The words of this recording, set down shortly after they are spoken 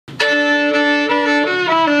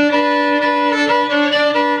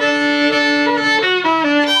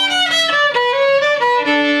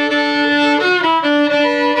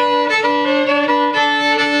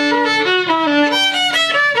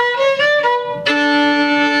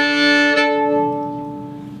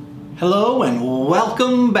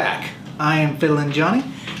welcome back. I am Fiddle and Johnny,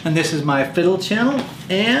 and this is my Fiddle channel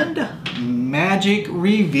and magic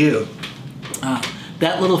review.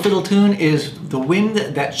 That little fiddle tune is The Wind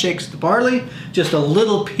That Shakes the Barley, just a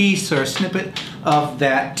little piece or snippet of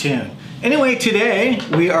that tune. Anyway, today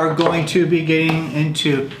we are going to be getting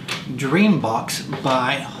into Dreambox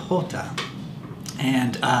by Jota.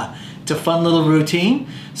 And it's a fun little routine,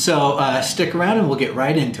 so stick around and we'll get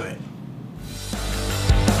right into it.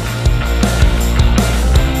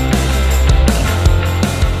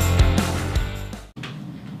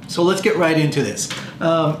 So let's get right into this.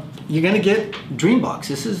 You're going to get Dreambox.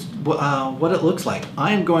 This is what it looks like.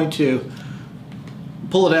 I am going to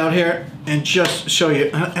pull it out here and just show you.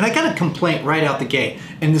 And I got a complaint right out the gate.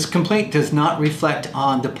 And this complaint does not reflect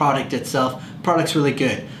on the product itself. The product's really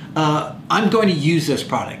good. I'm going to use this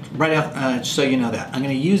product right out, so you know that. I'm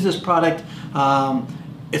going to use this product.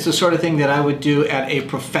 It's the sort of thing that I would do at a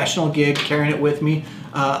professional gig, carrying it with me.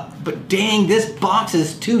 But dang, this box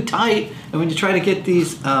is too tight. And when you try to get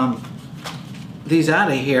these out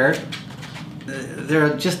of here,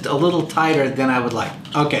 they're just a little tighter than I would like.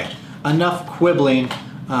 Okay, enough quibbling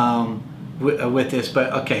with this,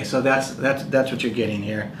 but okay, so that's what you're getting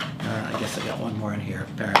here. I guess I got one more in here,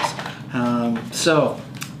 Paris. So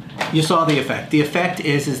you saw the effect. The effect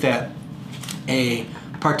is that a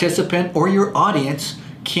participant or your audience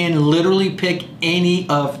can literally pick any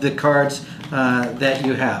of the cards that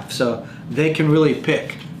you have. So they can really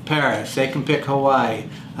pick Paris, they can pick Hawaii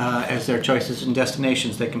as their choices and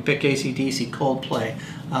destinations. They can pick AC/DC, Coldplay,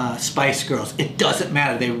 Spice Girls. It doesn't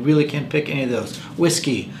matter. They really can pick any of those.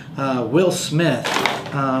 Whiskey, Will Smith,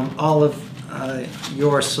 all of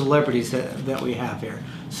your celebrities that we have here.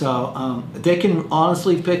 So they can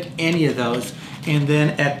honestly pick any of those, and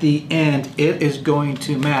then at the end it is going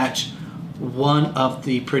to match one of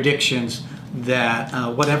the predictions that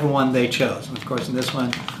whatever one they chose. And of course in this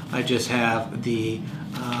one I just have the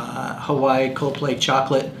Hawaii Coldplay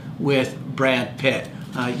chocolate with Brad Pitt.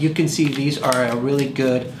 You can see these are a really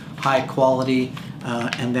good high quality,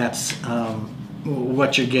 and that's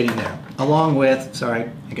what you're getting there. Along with, sorry,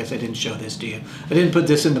 I guess I didn't show this to you. I didn't put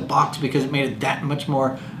this in the box because it made it that much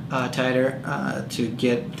more tighter to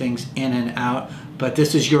get things in and out. But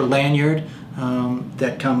this is your lanyard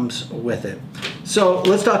that comes with it. So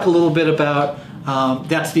let's talk a little bit about,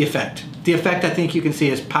 that's the effect. The effect, I think you can see,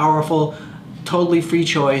 is powerful, totally free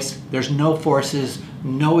choice. There's no forces,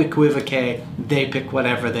 no equivocate. They pick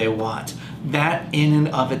whatever they want. That in and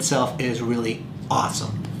of itself is really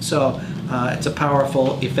awesome. So it's a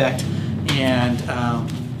powerful effect, and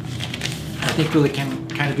I think really can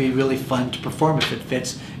kind of be really fun to perform if it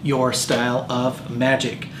fits your style of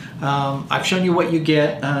magic. I've shown you what you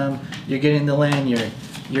get. You're getting the lanyard,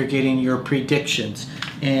 you're getting your predictions,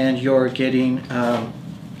 and you're getting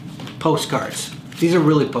postcards. These are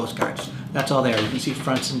really postcards. That's all there. You can see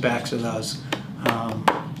fronts and backs of those.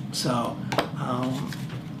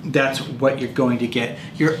 That's what you're going to get.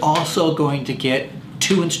 You're also going to get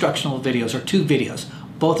two instructional videos, or two videos.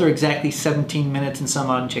 Both are exactly 17 minutes and some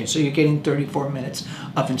odd and change. So you're getting 34 minutes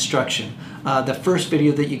of instruction. The first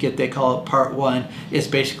video that you get, they call it part one, is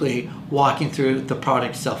basically walking through the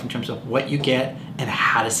product itself in terms of what you get and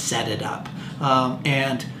how to set it up.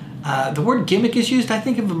 The word gimmick is used. I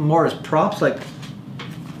think of them more as props. Like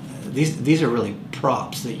these are really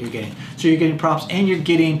props that you're getting. So you're getting props and you're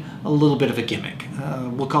getting a little bit of a gimmick.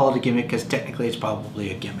 We'll call it a gimmick because technically it's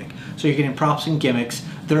probably a gimmick. So you're getting props and gimmicks.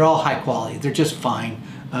 They're all high quality. They're just fine.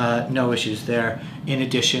 No issues there, in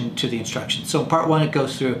addition to the instructions. So part one, it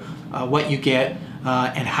goes through what you get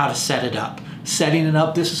and how to set it up. Setting it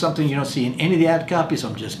up, this is something you don't see in any of the ad copies.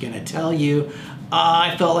 I'm just going to tell you,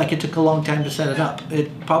 I felt like it took a long time to set it up.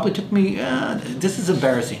 It probably took me, this is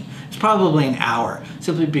embarrassing, it's probably an hour,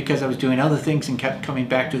 simply because I was doing other things and kept coming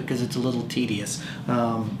back to it because it's a little tedious.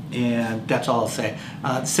 And that's all I'll say.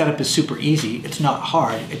 The setup is super easy. It's not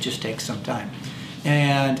hard, it just takes some time.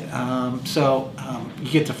 And you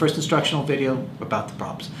get the first instructional video about the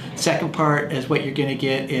props. Second part is what you're going to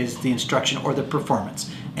get is the instruction or the performance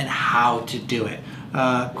and how to do it.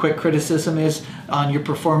 Quick criticism is on your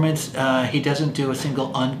performance, he doesn't do a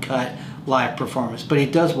single uncut live performance, but he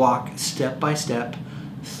does walk step by step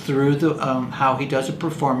through the how he does a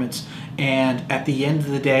performance, and at the end of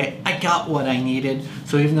the day I got what I needed.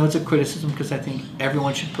 So even though it's a criticism, because I think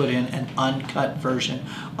everyone should put in an uncut version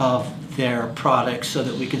of their product so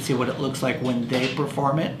that we can see what it looks like when they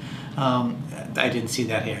perform it, I didn't see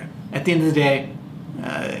that here. At the end of the day,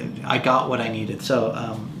 I got what I needed.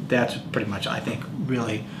 So that's pretty much, I think,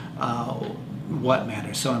 really what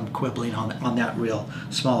matters. So I'm quibbling on that real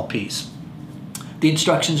small piece. The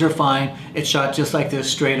instructions are fine. It's shot just like this,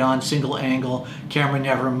 straight on, single angle. Camera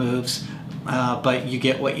never moves, but you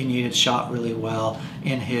get what you need. It's shot really well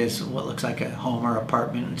in his, what looks like a home or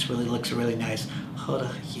apartment. It really looks really nice.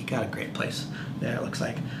 Jota, you got a great place there, it looks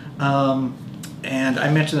like. And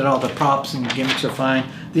I mentioned that all the props and gimmicks are fine.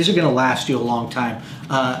 These are gonna last you a long time.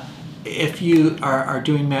 If you are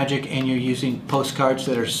doing magic and you're using postcards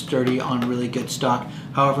that are sturdy on really good stock,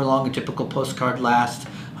 however long a typical postcard lasts,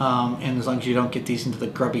 and as long as you don't get these into the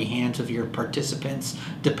grubby hands of your participants,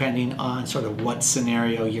 depending on sort of what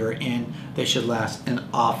scenario you're in, they should last an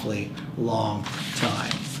awfully long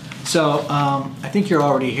time. So I think you're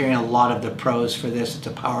already hearing a lot of the pros for this. It's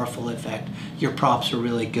a powerful effect. Your props are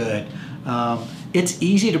really good. It's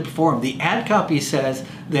easy to perform. The ad copy says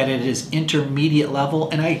that it is intermediate level,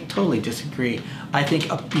 and I totally disagree. I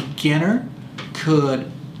think a beginner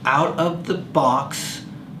could, out of the box,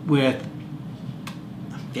 with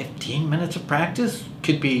 15 minutes of practice,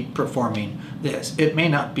 could be performing this. It may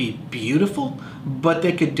not be beautiful, but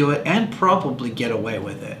they could do it and probably get away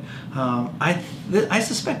with it. I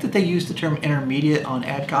suspect that they use the term intermediate on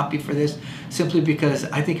ad copy for this simply because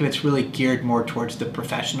I think it's really geared more towards the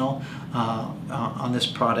professional on this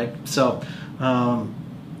product. So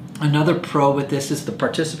another pro with this is the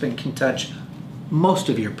participant can touch most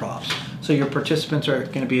of your props. So your participants are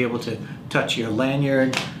going to be able to touch your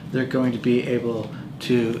lanyard. They're going to be able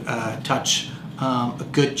to touch a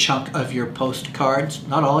good chunk of your postcards.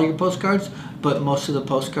 Not all your postcards, but most of the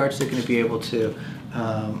postcards they're going to be able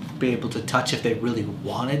to touch if they really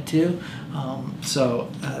wanted to. So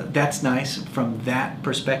that's nice from that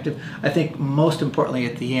perspective. I think most importantly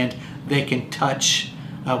at the end, they can touch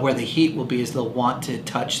where the heat will be is they'll want to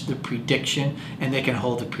touch the prediction, and they can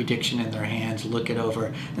hold the prediction in their hands, look it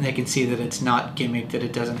over, and they can see that it's not gimmicked, that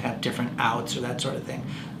it doesn't have different outs or that sort of thing,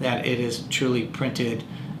 that it is truly printed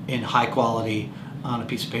in high quality on a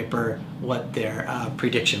piece of paper what their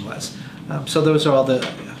prediction was. So those are all the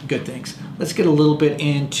good things. Let's get a little bit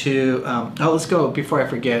into, let's go, before I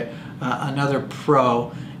forget, another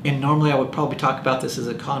pro, and normally I would probably talk about this as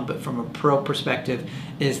a con, but from a pro perspective,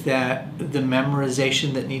 is that the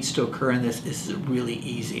memorization that needs to occur in this is really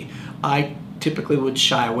easy. I typically would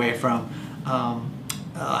shy away from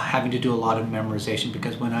having to do a lot of memorization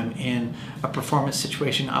because when I'm in a performance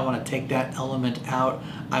situation, I want to take that element out.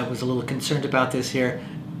 I was a little concerned about this here,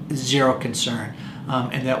 zero concern.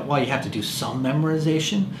 And that while you have to do some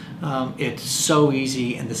memorization, it's so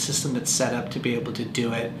easy, and the system that's set up to be able to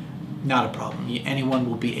do it, not a problem. Anyone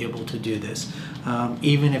will be able to do this.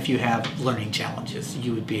 Even if you have learning challenges,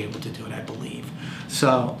 you would be able to do it, I believe.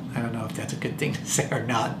 So I don't know if that's a good thing to say or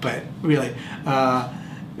not, but really,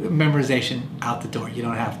 memorization out the door. You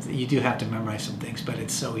don't have to, you do have to memorize some things, but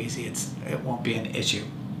it's so easy, it won't be an issue.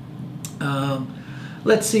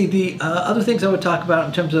 Let's see, the other things I would talk about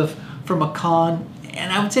in terms of from a con,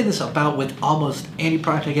 and I would say this about with almost any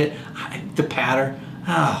product I get, the patter.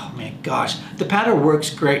 Oh my gosh, the patter works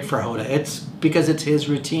great for Jota. It's because it's his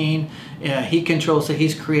routine. He controls it.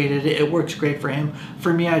 He's created it. It works great for him.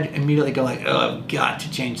 For me, I'd immediately go like, oh, I've got to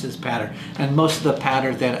change this pattern. And most of the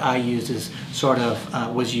pattern that I use is sort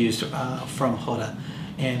of was used from Jota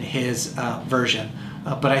in his version.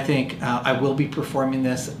 But I think I will be performing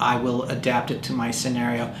this. I will adapt it to my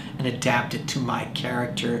scenario and adapt it to my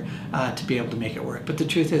character to be able to make it work. But the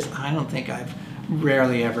truth is, I don't think I've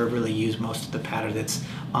rarely ever really used most of the pattern that's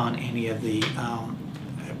on any of the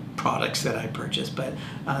products that I purchase. But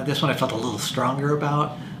this one I felt a little stronger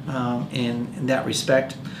about in that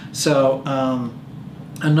respect. So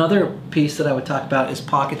another piece that I would talk about is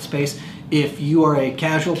pocket space. If you are a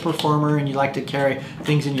casual performer and you like to carry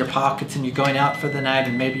things in your pockets and you're going out for the night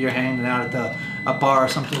and maybe you're hanging out at a bar or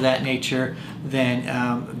something of that nature,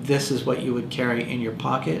 then this is what you would carry in your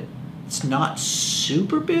pocket. It's not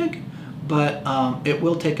super big, but it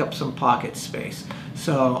will take up some pocket space.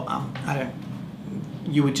 So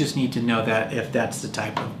you would just need to know that if that's the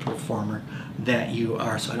type of performer that you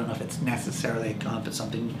are. So I don't know if it's necessarily a con, but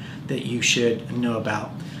something that you should know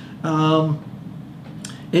about.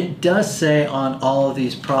 It does say on all of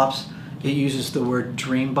these props, it uses the word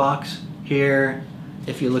Dreambox here.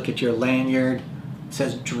 If you look at your lanyard, it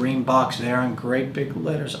says Dreambox there in great big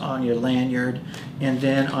letters on your lanyard. And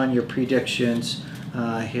then on your predictions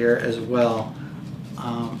here as well,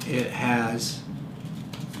 it has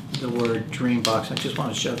the word Dreambox. I just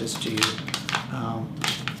want to show this to you.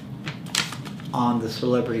 On the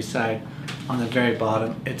celebrity side, on the very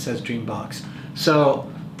bottom, it says Dreambox. So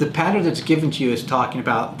the pattern that's given to you is talking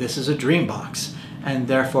about this is a dream box, and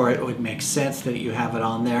therefore it would make sense that you have it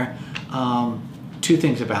on there. Two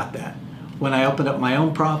things about that. When I opened up my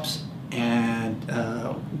own props,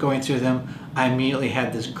 and going through them, I immediately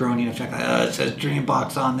had this groaning effect. Like, oh, it says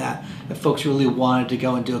Dreambox on that. If folks really wanted to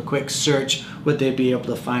go and do a quick search, would they be able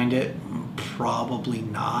to find it? Probably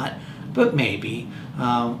not, but maybe.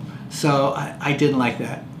 So I didn't like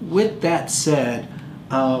that. With that said,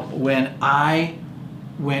 when I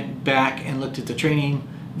went back and looked at the training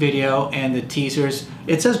video and the teasers,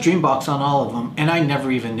 it says Dreambox on all of them, and I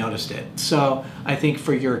never even noticed it. So I think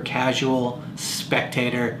for your casual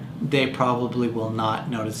spectator, they probably will not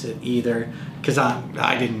notice it either, because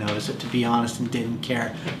I didn't notice it, to be honest, and didn't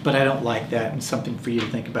care. But I don't like that, and something for you to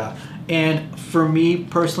think about. And for me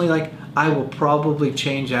personally, like, I will probably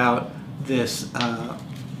change out this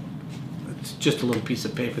it's just a little piece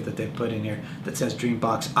of paper that they put in here that says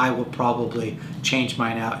Dreambox. I will probably change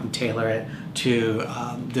mine out and tailor it to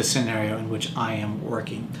the scenario in which I am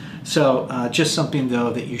working. So just something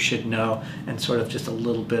though that you should know, and sort of just a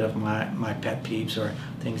little bit of my pet peeves or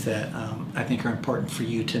things that I think are important for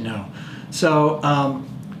you to know. So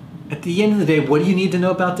at the end of the day, what do you need to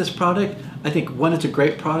know about this product? I think one, it's a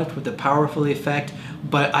great product with a powerful effect,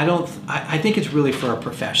 but I think it's really for a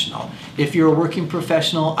professional. If you're a working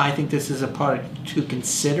professional, I think this is a product to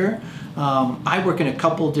consider. I work in a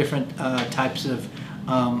couple different types of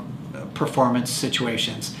performance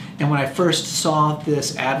situations. And when I first saw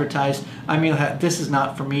this advertised, I mean, this is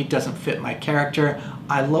not for me, it doesn't fit my character.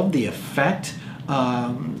 I love the effect.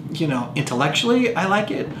 You know, intellectually, I like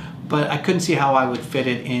it, but I couldn't see how I would fit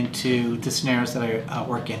it into the scenarios that I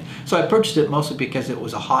work in. So I purchased it mostly because it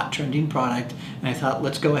was a hot, trending product, and I thought,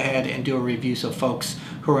 let's go ahead and do a review so folks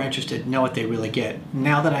who are interested know what they really get.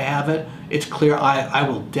 Now that I have it, it's clear I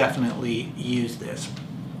will definitely use this.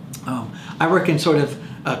 I work in sort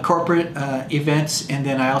of corporate events, and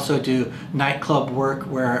then I also do nightclub work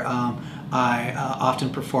where I often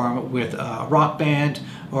perform with a rock band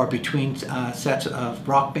or between sets of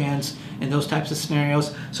rock bands in those types of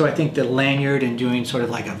scenarios. So I think the lanyard and doing sort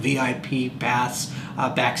of like a VIP pass,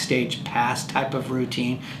 backstage pass type of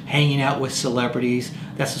routine, hanging out with celebrities,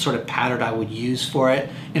 that's the sort of pattern I would use for it.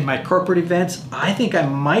 In my corporate events, I think I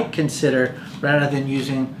might consider, rather than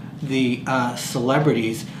using the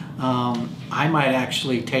celebrities, I might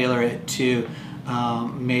actually tailor it to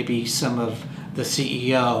maybe some of the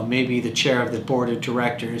CEO, maybe the chair of the board of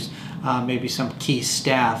directors, maybe some key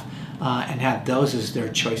staff, and have those as their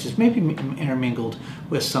choices, maybe intermingled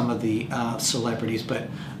with some of the celebrities, but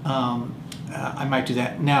I might do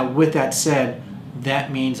that. Now, with that said,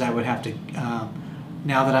 that means I would have to,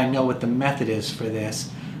 now that I know what the method is for this,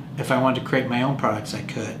 if I wanted to create my own products, I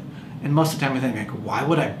could. And most of the time I think, like, why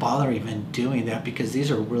would I bother even doing that? Because these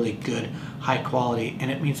are really good, high quality, and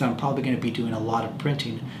it means I'm probably going to be doing a lot of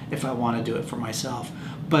printing if I want to do it for myself.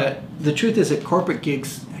 But the truth is that corporate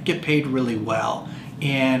gigs get paid really well.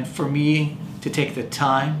 And for me to take the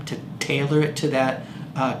time to tailor it to that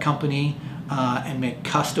company and make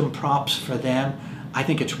custom props for them, I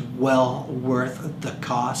think it's well worth the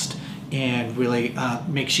cost, and really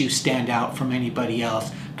makes you stand out from anybody else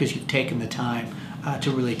because you've taken the time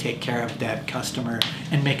to really take care of that customer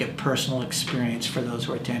and make it a personal experience for those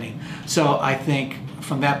who are attending. So I think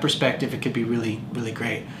from that perspective, it could be really, really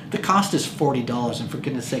great. The cost is $40, and for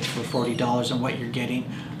goodness sakes, for $40 and what you're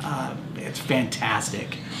getting, it's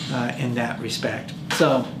fantastic in that respect.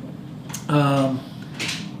 So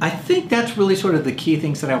I think that's really sort of the key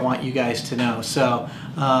things that I want you guys to know. So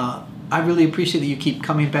I really appreciate that you keep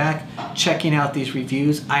coming back, checking out these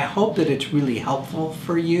reviews. I hope that it's really helpful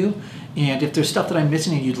for you. And if there's stuff that I'm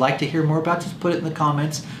missing and you'd like to hear more about, just put it in the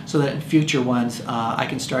comments so that in future ones I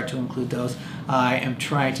can start to include those. I am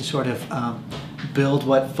trying to sort of build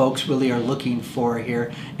what folks really are looking for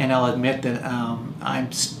here, and I'll admit that I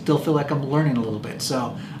still feel like I'm learning a little bit.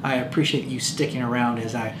 So I appreciate you sticking around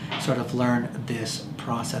as I sort of learn this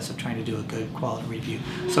process of trying to do a good quality review.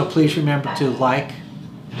 So please remember to like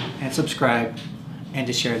and subscribe and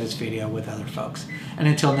to share this video with other folks. And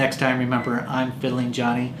until next time, remember, I'm Fiddling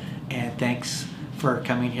Johnny, and thanks for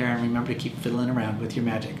coming here, and remember to keep fiddling around with your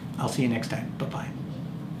magic. I'll see you next time. Bye-bye.